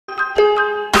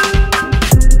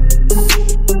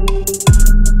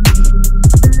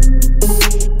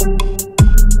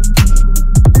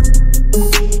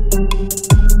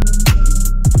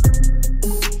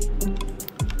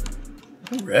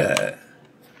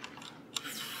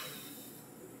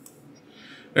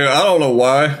Yeah, I don't know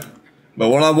why, but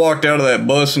when I walked out of that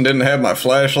bus and didn't have my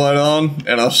flashlight on,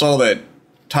 and I saw that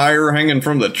tire hanging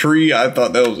from the tree, I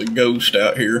thought that was a ghost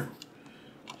out here.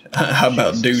 How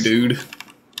about dude?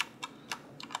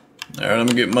 Alright, I'm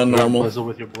gonna get my normal.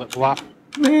 With your blip flop.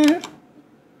 Yeah.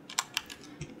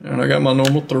 And I got my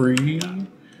normal 3.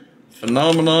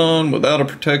 Phenomenon, without a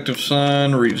protective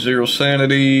sign, reach 0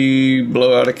 sanity,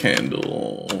 blow out a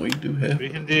candle. We do have. We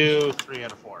can do 3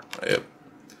 out of 4. Yep.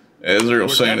 Yeah, 0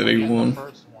 sanity 1. The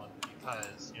first one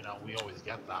because, you know, we always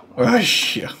get that one.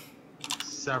 Yeah.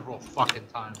 Several fucking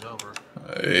times over.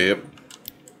 Yep.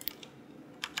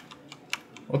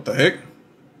 What the heck?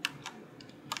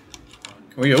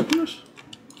 Can we open this?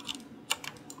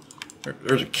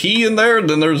 There's a key in there, and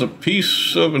then there's a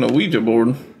piece of an Ouija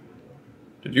board.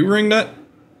 Did you ring that?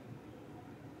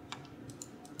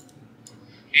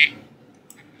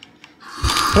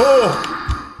 Oh!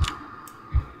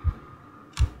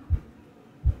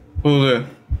 What was that?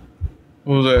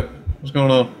 What was that? What's going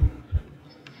on?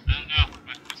 I don't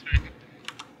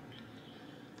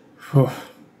know. What's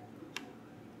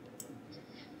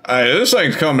Alright, this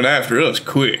thing's coming after us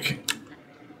quick.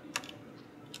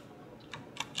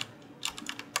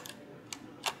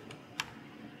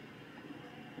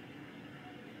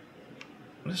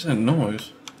 What is that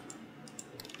noise?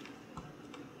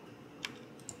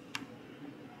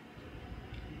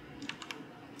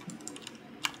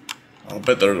 I'll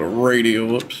bet there's a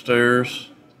radio upstairs.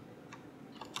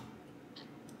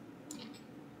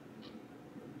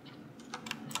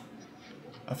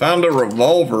 I found a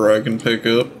revolver I can pick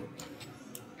up.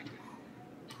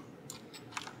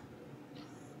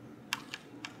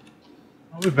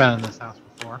 Oh, we've been in this house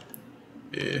before.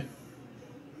 Yeah.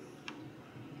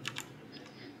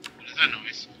 What is that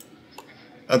noise?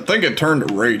 I think it turned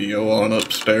the radio on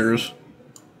upstairs.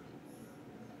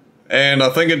 And I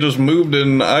think it just moved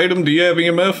an item. Do you have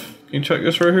EMF? Can you check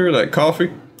this right here? That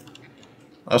coffee?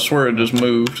 I swear it just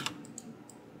moved.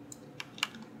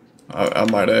 I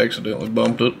might have accidentally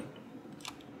bumped it.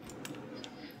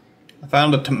 I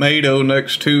found a tomato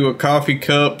next to a coffee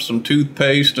cup, some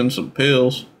toothpaste, and some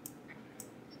pills.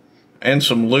 And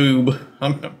some lube.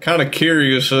 I'm kind of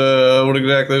curious what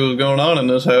exactly was going on in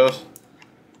this house.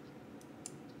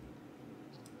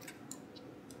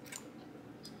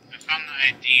 I found the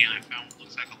ID and I found what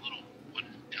looks like a little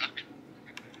wooden duck.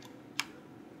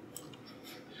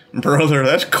 Brother,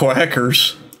 that's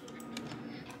quackers.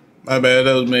 My bad,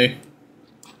 that was me.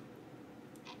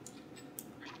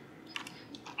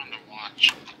 On the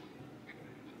watch.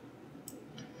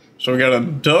 So we got a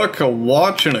duck, a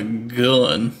watch, and a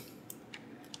gun.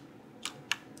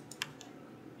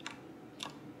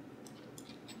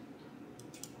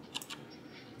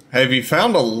 Have you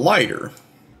found a lighter?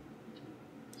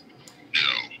 No.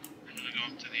 I'm gonna go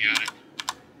up to the attic.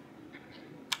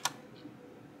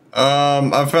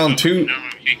 I found two. No,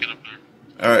 we can't get up there.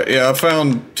 Alright, yeah, I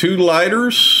found 2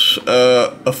 lighters,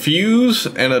 a fuse,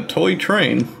 and a toy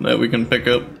train that we can pick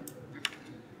up.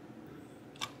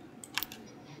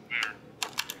 Where?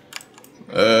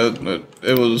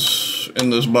 It was in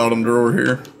this bottom drawer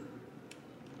here.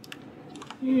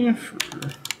 Yeah, for sure.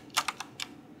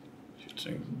 Shits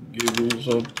and giggles,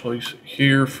 I'll place it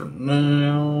here for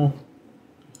now.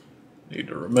 Need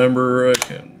to remember I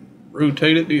can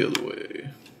rotate it the other way.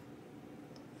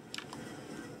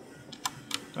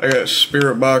 I got a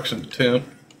spirit box and tent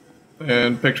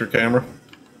and picture camera.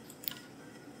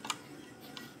 I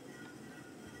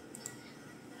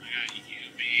got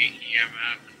UV,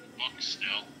 EMF, and books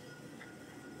still.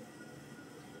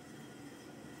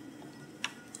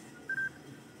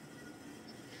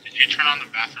 Did you turn on the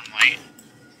bathroom light?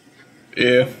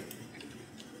 Yeah.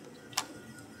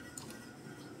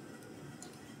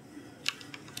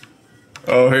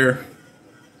 Oh, here.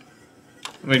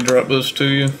 Let me drop this to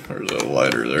you. There's a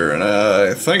lighter there, and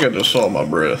I think I just saw my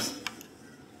breath.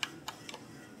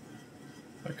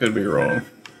 I could be wrong.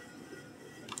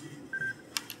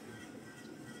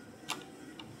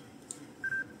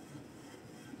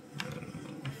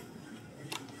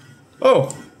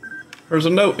 Oh, there's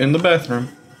a note in the bathroom.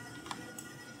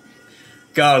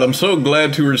 God, I'm so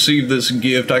glad to receive this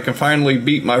gift. I can finally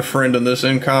beat my friend in this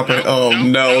incompetent. Oh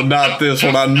no, not this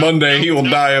one. On Monday, he will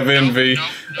die of envy.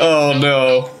 Oh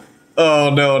no. Oh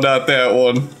no, not that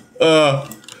one.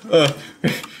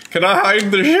 Can I hide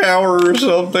in the shower or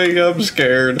something? I'm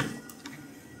scared.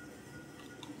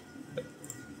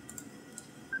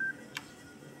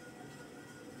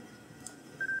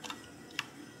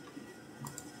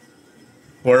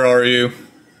 Where are you?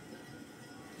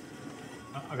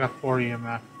 I got 4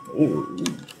 EMF. Ooh.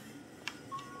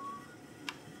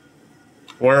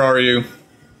 Where are you?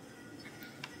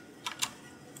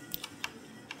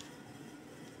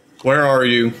 Where are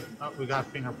you? Oh, we got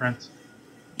fingerprints.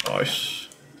 Nice.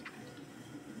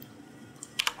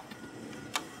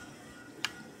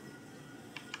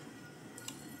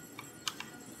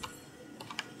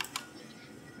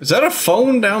 Is that a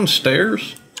phone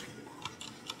downstairs?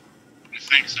 I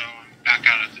think so. I'm back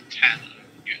out at the 10. I'm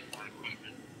getting more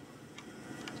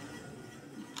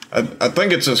equipment. I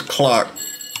think it's his clock.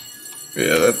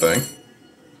 Yeah, that thing.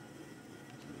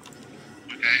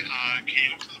 Okay, can you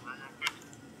go to the room real quick?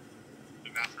 The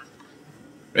bathroom?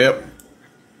 Yep.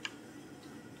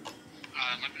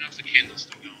 Let me know if the candle's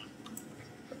still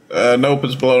going. Nope,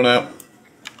 it's blown out.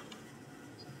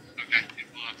 Okay, you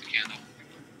blew out the candle.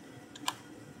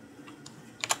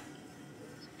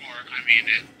 Or, I mean,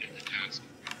 it did the task.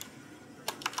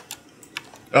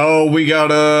 Oh, we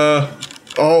got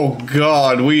oh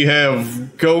god, we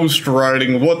have ghost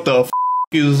writing. What the f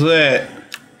is that?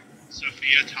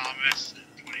 Sophia Thomas,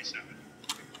 27.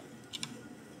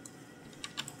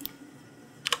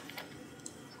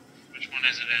 Which one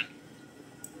is it in?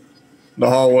 The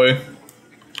hallway.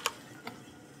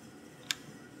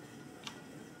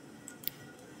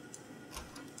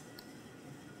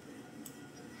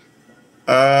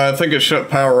 I think it shut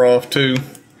power off too.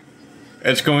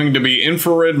 It's going to be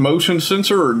infrared motion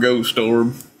sensor or ghost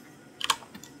orb.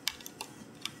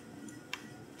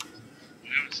 We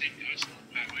haven't seen ghosts on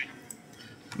the highway.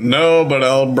 No, but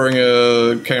I'll bring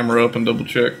a camera up and double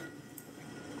check.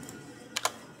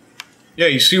 Yeah,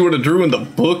 you see what it drew in the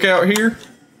book out here?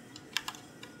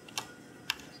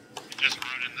 It just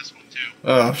wrote in this one too.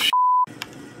 Oh, sh**.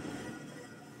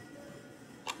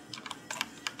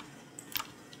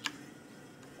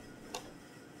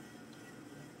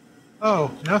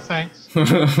 Oh, no thanks.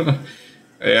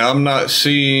 Yeah, I'm not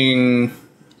seeing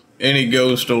any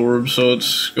ghost orbs, so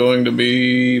it's going to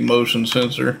be motion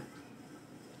sensor.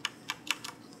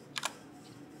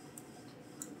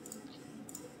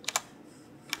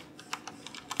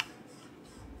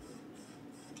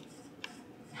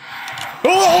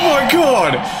 Oh my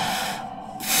god!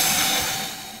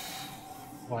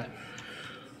 What?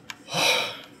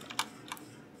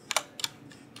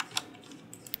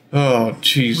 Oh,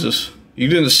 Jesus. You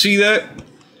didn't see that?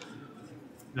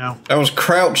 No. I was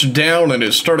crouched down and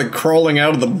it started crawling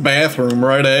out of the bathroom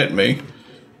right at me.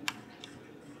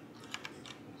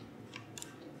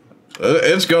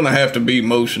 It's gonna have to be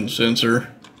motion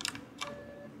sensor.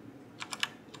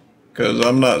 Because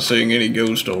I'm not seeing any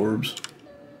ghost orbs.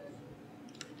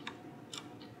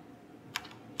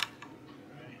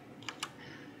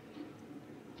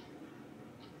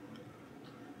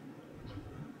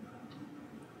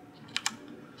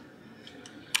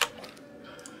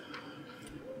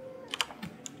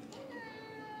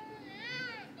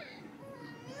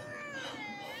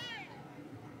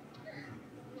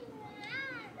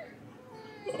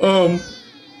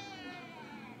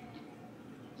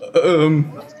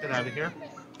 Let's get out of here.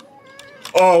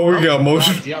 Oh, we got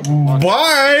motion. God, yeah,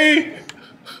 Why?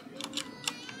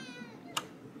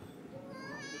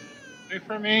 wait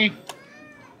for me.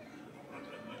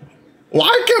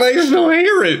 Why can I still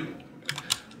hear it?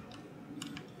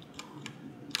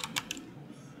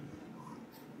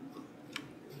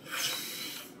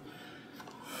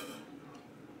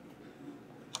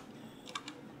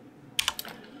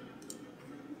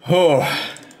 Oh.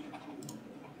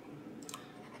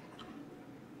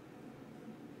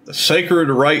 The sacred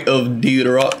right of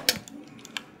Dirot.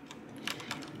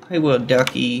 Hey, well,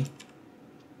 ducky.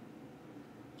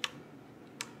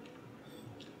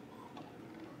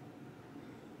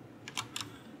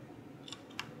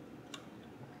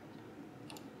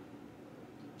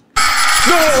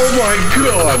 Oh my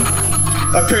god!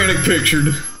 I panic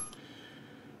pictured.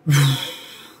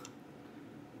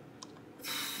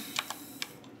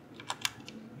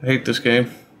 I hate this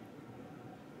game.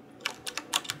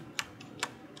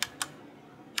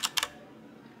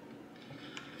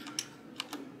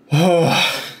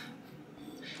 Oh.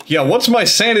 Yeah, what's my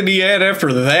sanity at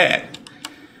after that?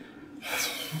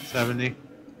 70.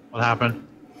 What happened?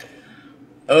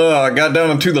 I got down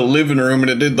into the living room and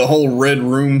it did the whole red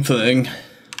room thing.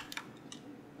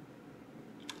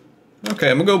 Okay,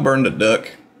 I'm gonna go burn the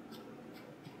duck.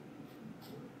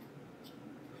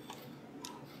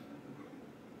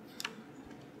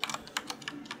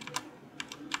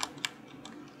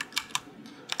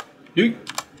 Yeet.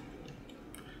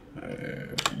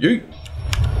 Yeet.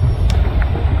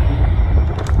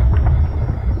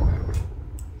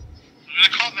 I'm gonna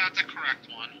call that the correct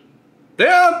one.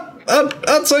 Yeah,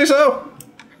 I'd say so.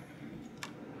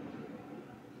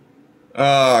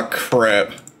 Ah,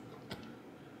 crap.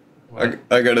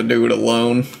 I gotta do it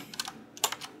alone.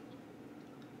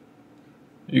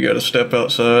 You gotta step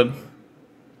outside.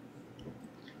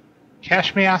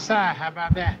 Catch me outside. How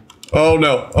about that? Oh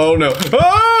no! Oh no!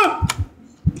 Ah!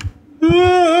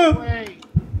 Ah! Wait.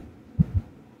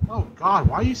 Oh God,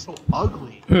 why are you so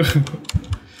ugly?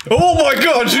 Oh my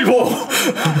God, she won't!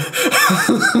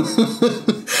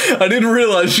 I didn't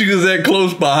realize she was that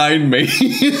close behind me.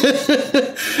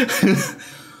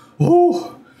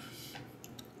 Oh.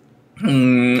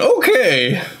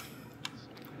 Okay.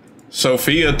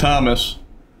 Sophia Thomas.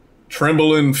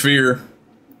 Tremble in fear.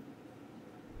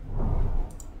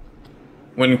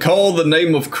 When call the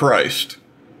name of Christ,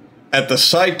 at the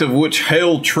sight of which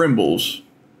hell trembles.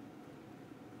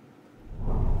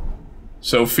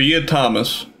 Sophia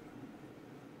Thomas.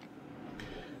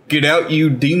 Get out, you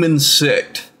demon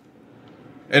sect,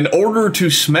 in order to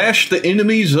smash the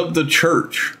enemies of the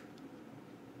church.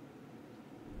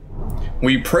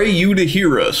 We pray you to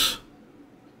hear us.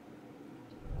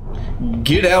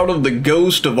 Get out of the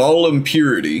ghost of all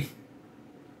impurity.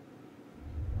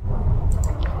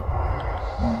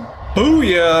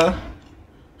 Booyah!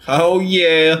 Oh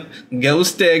yeah,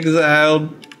 ghost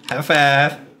exiled. High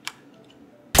five.